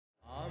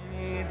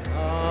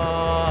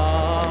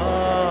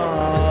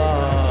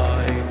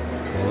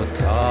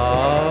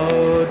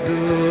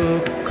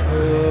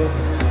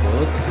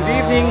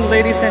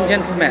Ladies and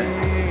gentlemen,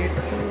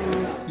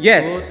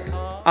 yes,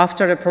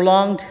 after a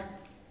prolonged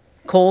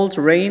cold,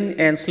 rain,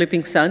 and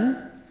sleeping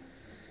sun,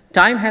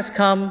 time has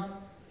come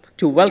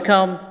to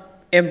welcome,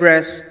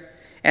 embrace,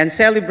 and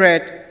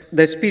celebrate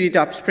the spirit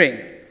of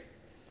spring.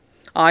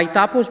 I,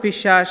 Taposh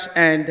Biswas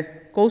and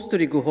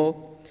Kosturi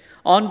Guho,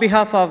 on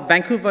behalf of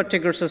Vancouver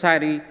Tagore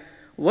Society,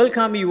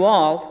 welcome you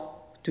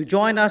all to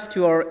join us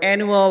to our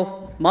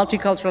annual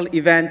multicultural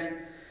event,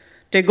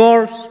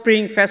 Tagore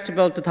Spring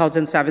Festival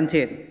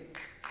 2017.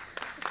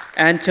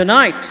 And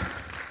tonight,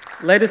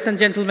 ladies and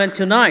gentlemen,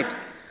 tonight,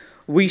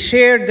 we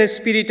share the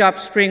spirit of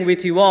spring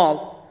with you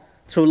all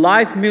through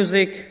live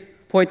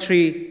music,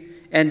 poetry,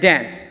 and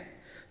dance.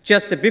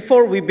 Just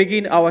before we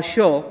begin our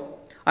show,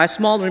 a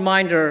small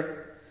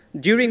reminder,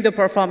 during the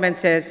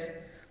performances,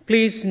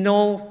 please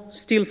no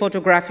still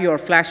photography or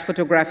flash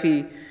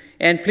photography,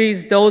 and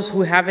please, those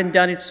who haven't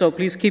done it so,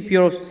 please keep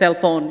your cell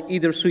phone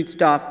either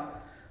switched off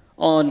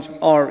on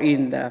or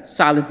in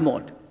silent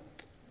mode.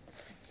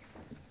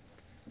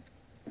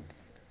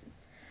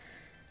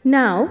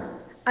 Now,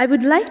 I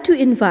would like to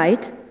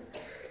invite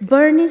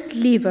Bernice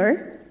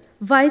Lever,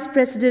 Vice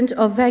President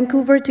of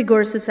Vancouver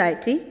Tagore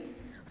Society,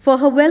 for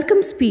her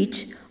welcome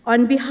speech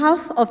on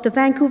behalf of the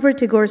Vancouver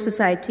Tagore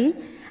Society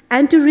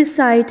and to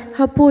recite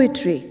her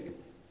poetry.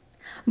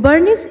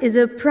 Bernice is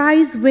a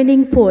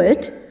prize-winning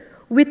poet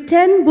with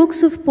 10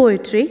 books of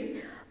poetry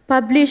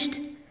published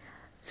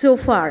so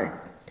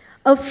far,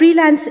 a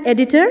freelance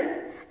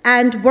editor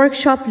and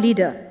workshop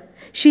leader.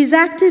 She is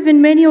active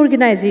in many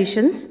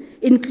organizations,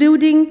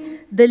 including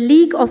the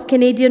League of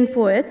Canadian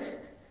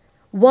Poets,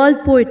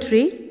 World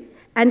Poetry,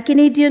 and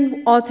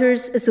Canadian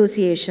Authors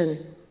Association.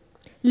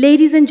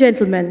 Ladies and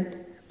gentlemen,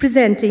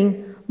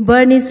 presenting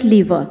Bernice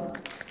Lever.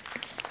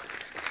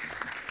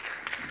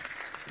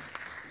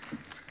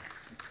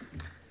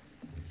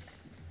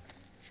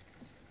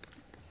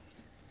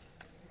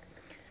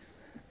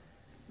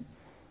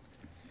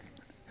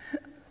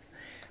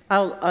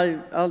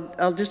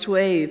 I'll just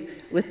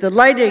wave. With the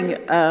lighting,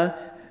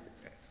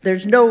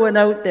 there's no one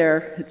out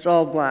there. It's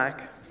all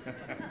black.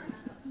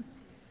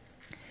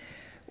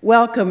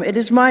 Welcome. It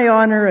is my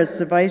honor as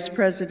the Vice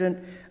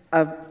President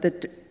of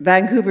the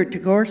Vancouver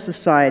Tagore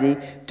Society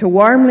to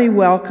warmly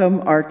welcome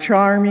our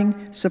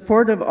charming,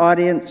 supportive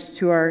audience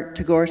to our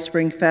Tagore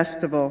Spring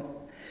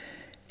Festival.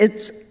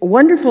 It's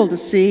wonderful to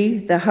see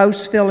the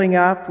house filling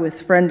up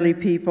with friendly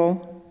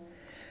people.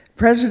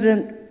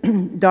 President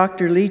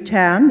Dr. Lee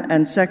Tan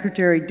and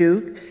Secretary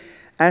Duke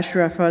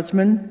Ashraf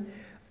Usman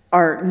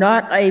are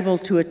not able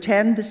to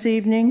attend this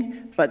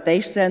evening, but they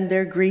send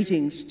their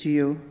greetings to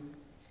you.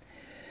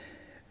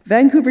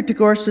 Vancouver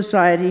Tagore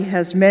Society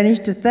has many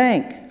to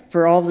thank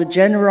for all the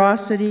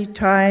generosity,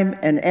 time,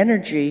 and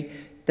energy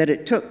that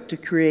it took to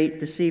create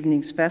this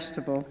evening's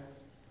festival.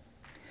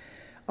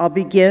 I'll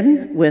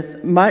begin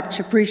with much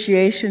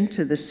appreciation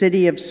to the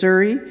City of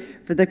Surrey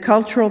for the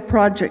Cultural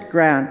Project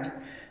Grant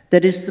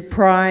that is the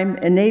prime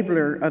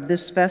enabler of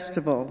this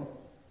festival.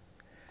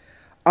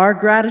 Our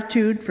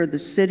gratitude for the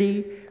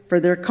city for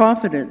their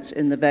confidence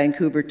in the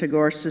Vancouver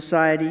Tagore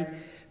Society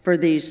for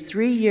these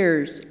 3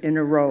 years in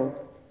a row.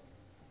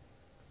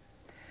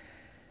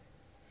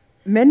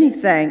 Many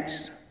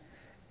thanks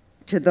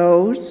to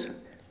those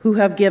who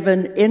have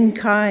given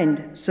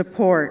in-kind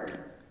support.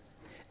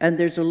 And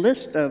there's a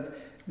list of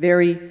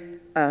very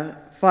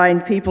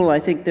fine people. I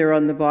think they're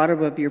on the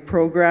bottom of your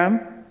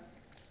program.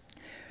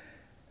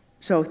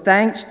 So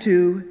thanks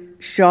to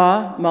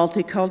Shaw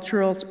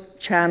Multicultural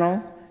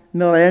Channel,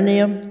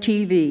 Millennium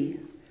TV,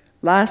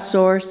 Last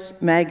Source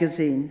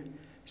Magazine,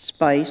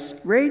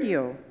 Spice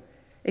Radio,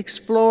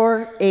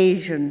 Explore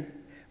Asian,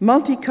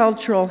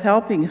 Multicultural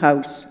Helping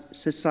House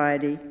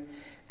Society,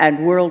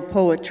 and World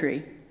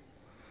Poetry,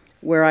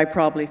 where I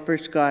probably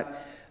first got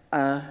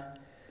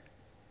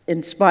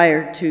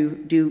inspired to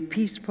do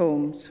peace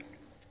poems.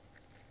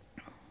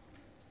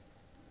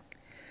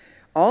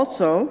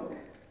 Also,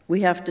 we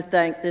have to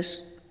thank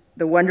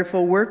the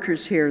wonderful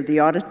workers here,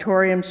 the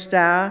auditorium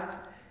staff,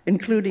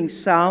 including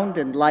sound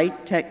and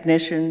light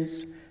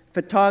technicians,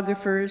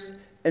 photographers,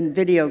 and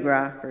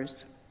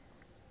videographers.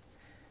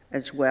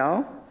 As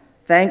well,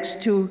 thanks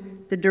to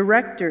the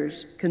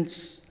directors,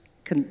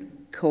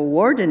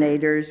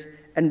 coordinators,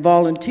 and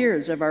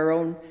volunteers of our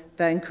own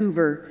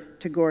Vancouver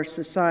Tagore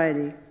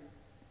Society.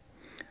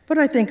 But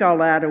I think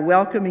I'll add a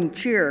welcoming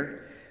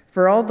cheer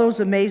for all those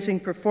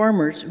amazing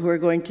performers who are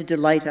going to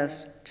delight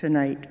us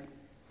tonight.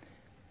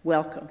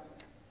 Welcome.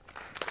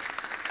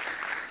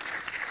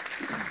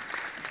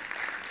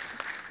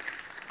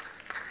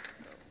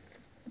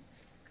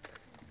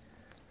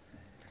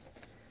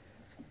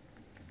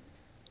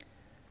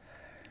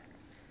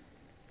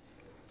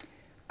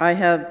 I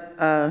have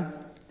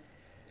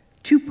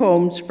 2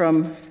 poems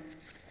from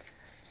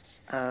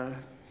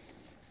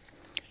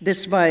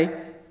this my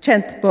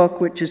 10th book,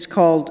 which is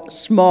called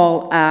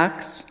Small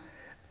Acts,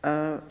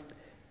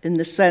 in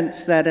the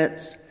sense that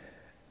it's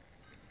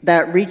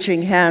that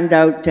reaching hand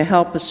out to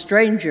help a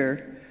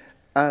stranger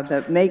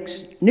that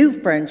makes new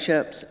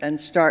friendships and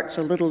starts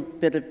a little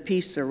bit of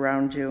peace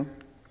around you.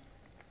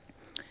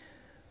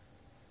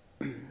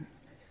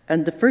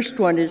 And the first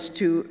one is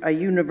to a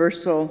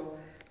universal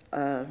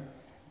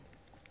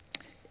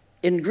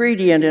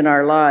ingredient in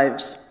our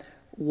lives.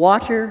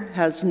 Water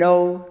has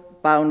no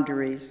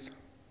boundaries.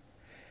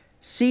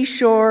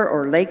 Seashore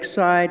or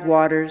lakeside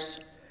waters,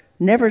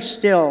 never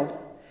still,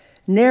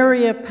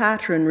 nary a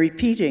pattern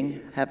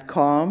repeating, have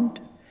calmed,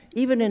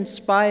 even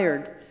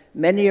inspired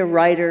many a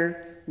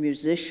writer,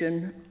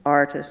 musician,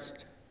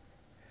 artist.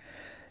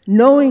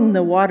 Knowing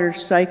the water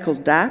cycle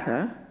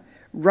data,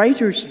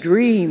 writers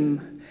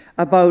dream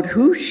about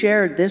who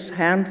shared this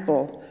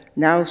handful,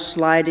 now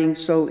sliding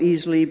so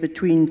easily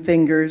between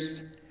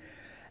fingers,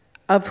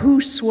 of who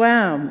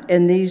swam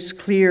in these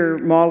clear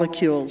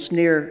molecules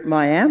near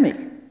Miami,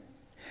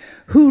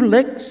 who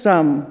licked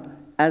some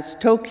as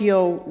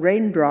Tokyo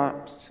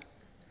raindrops,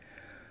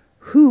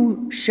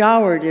 who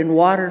showered in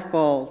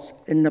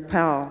waterfalls in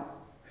Nepal,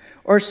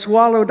 or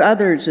swallowed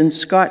others in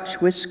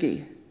Scotch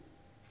whiskey,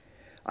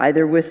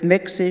 either with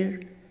mixer,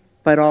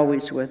 but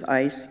always with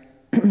ice.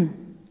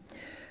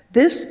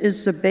 This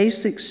is the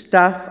basic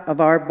stuff of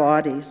our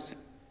bodies.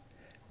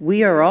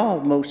 We are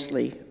all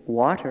mostly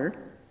water.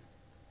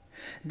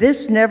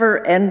 This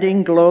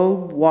never-ending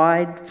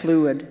globe-wide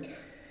fluid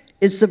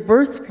is the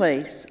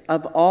birthplace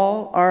of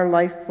all our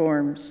life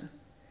forms.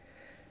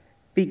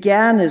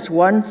 Began as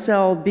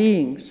one-cell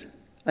beings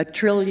 1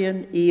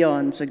 trillion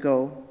eons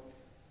ago.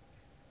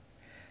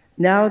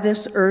 Now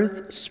this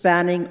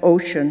earth-spanning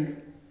ocean,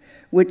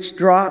 which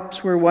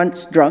drops were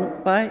once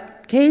drunk by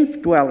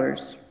cave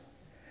dwellers.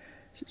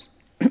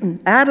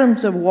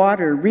 Atoms of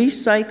water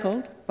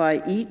recycled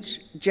by each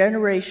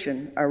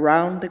generation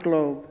around the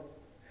globe,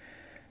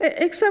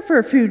 except for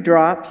a few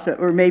drops that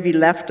were maybe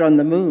left on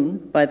the moon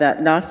by that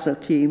NASA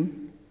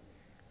team.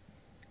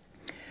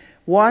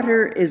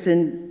 Water is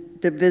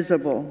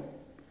indivisible.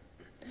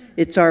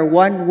 It's our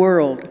one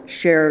world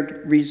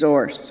shared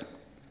resource.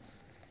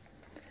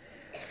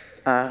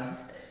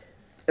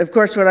 Of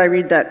course, when I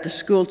read that to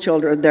school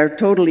children, they're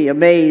totally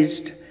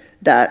amazed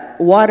that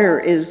water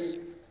is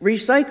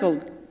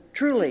recycled,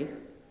 truly.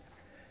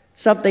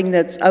 Something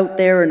that's out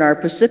there in our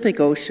Pacific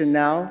Ocean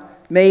now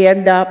may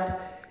end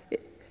up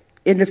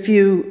in a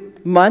few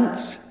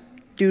months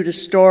due to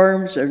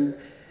storms and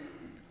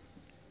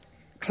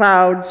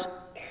clouds.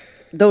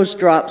 Those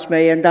drops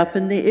may end up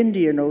in the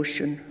Indian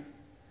Ocean.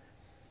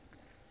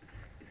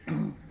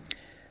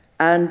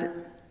 And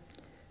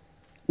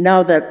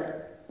now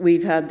that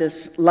we've had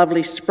this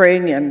lovely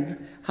spring,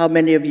 and how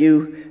many of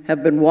you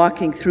have been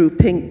walking through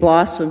pink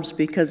blossoms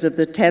because of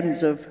the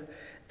tens of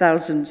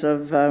thousands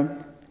of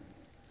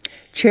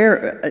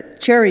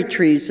cherry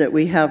trees that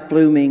we have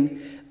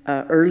blooming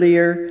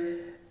earlier.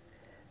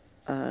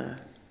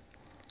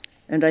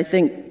 And I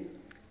think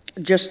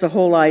just the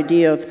whole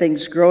idea of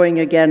things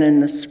growing again in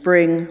the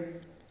spring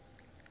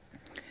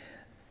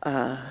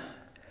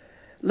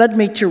led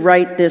me to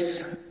write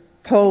this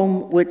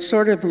poem, which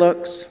sort of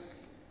looks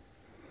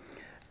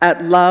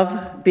at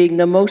love being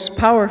the most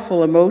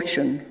powerful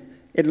emotion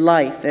in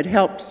life. It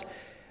helps,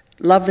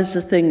 love is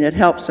the thing that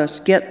helps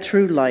us get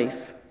through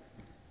life.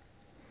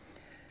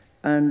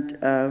 And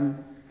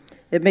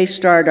it may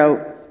start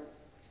out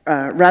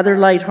rather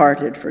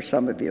lighthearted for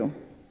some of you.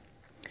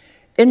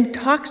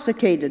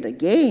 Intoxicated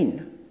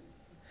again,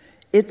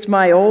 it's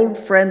my old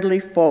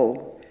friendly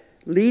foe,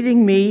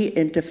 leading me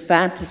into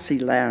fantasy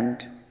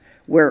land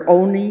where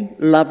only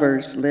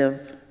lovers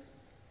live,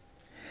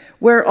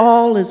 where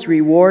all is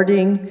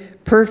rewarding,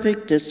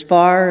 perfect as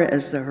far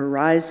as the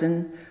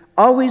horizon,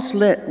 always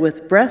lit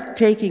with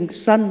breathtaking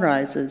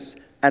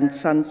sunrises and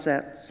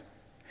sunsets.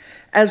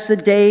 As the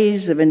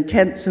days of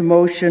intense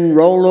emotion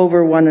roll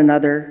over one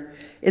another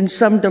in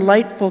some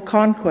delightful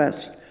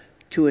conquest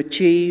to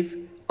achieve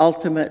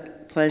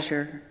ultimate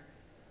pleasure.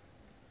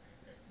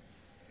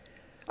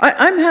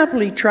 I'm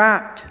happily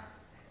trapped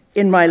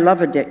in my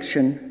love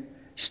addiction,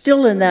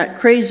 still in that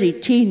crazy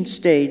teen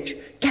stage,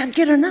 can't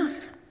get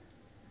enough.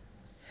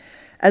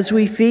 As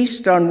we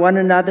feast on one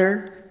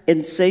another,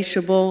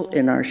 insatiable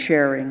in our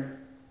sharing.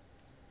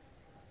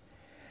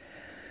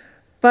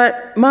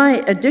 But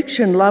my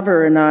addiction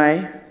lover and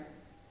I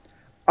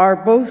are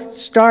both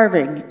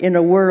starving in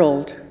a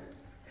world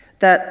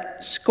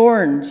that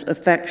scorns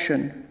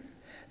affection,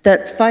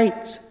 that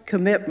fights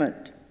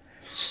commitment,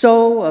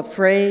 so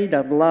afraid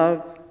of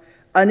love,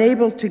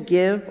 unable to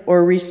give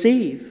or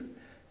receive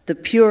the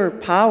pure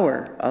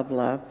power of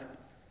love,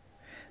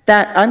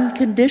 that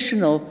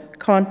unconditional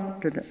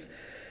confidence,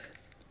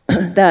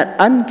 that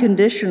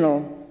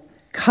unconditional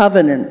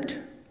covenant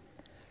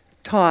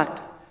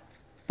taught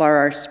by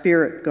our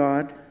spirit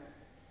God.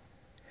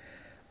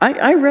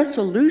 I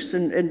wrestle loose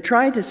and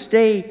try to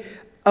stay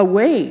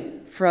away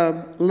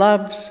from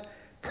love's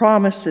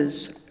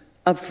promises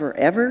of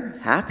forever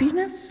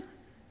happiness.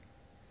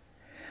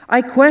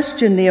 I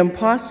question the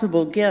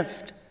impossible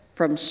gift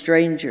from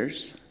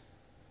strangers.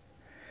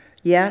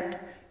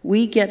 Yet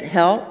we get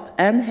help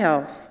and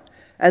health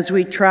as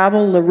we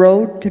travel the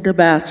road to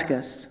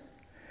Damascus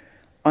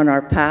on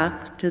our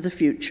path to the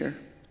future.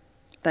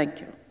 Thank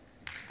you.